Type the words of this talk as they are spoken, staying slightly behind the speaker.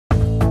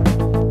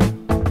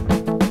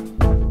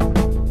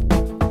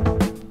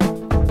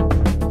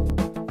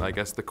I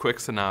guess the quick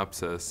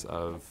synopsis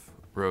of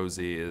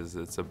Rosie is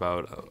it's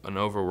about an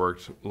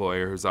overworked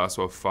lawyer who's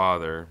also a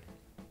father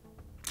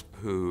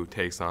who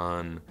takes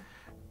on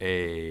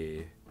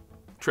a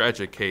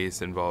tragic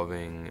case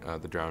involving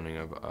the drowning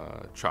of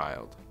a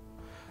child.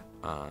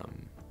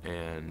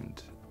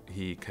 And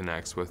he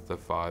connects with the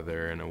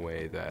father in a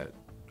way that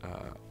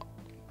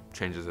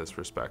changes his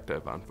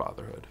perspective on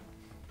fatherhood.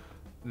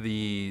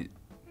 The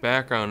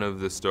background of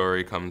the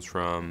story comes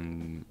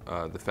from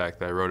the fact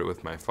that I wrote it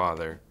with my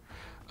father.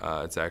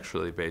 It's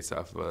actually based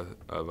off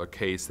of a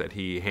case that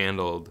he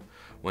handled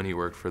when he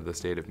worked for the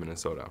state of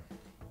Minnesota.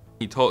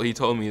 He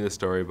told me the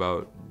story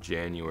about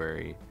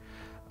January,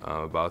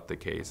 about the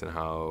case and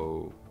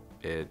how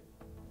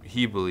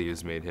he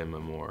believes made him a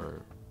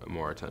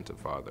more attentive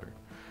father.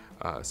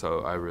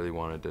 So I really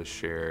wanted to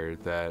share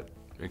that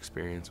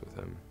experience with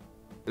him.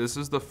 This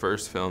is the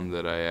first film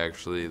that I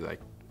actually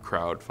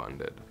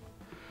crowdfunded.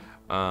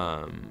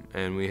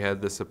 And we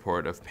had the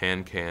support of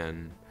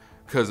PanCan,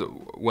 because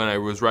when I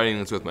was writing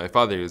this with my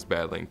father, he was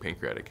battling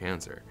pancreatic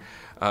cancer.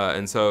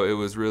 And so it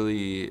was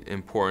really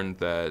important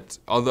that,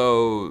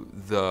 although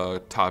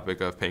the topic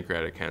of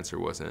pancreatic cancer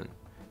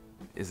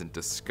isn't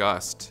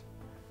discussed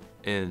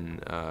in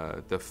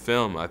the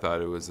film, I thought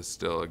it was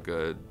still a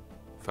good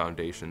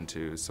foundation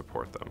to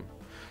support them.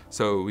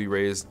 So we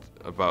raised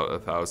about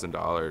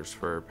 $1,000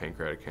 for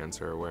pancreatic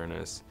cancer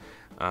awareness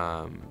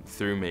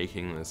through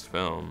making this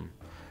film,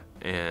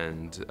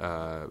 and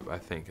I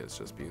think it's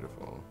just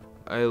beautiful.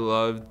 I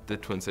loved the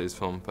Twin Cities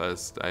Film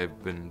Fest.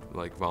 I've been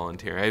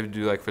volunteering. I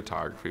do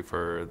photography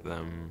for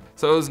them.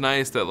 So it was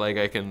nice that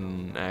I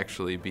can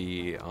actually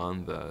be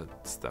on the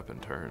step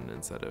and turn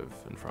instead of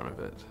in front of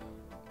it,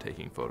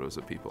 taking photos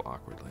of people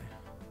awkwardly.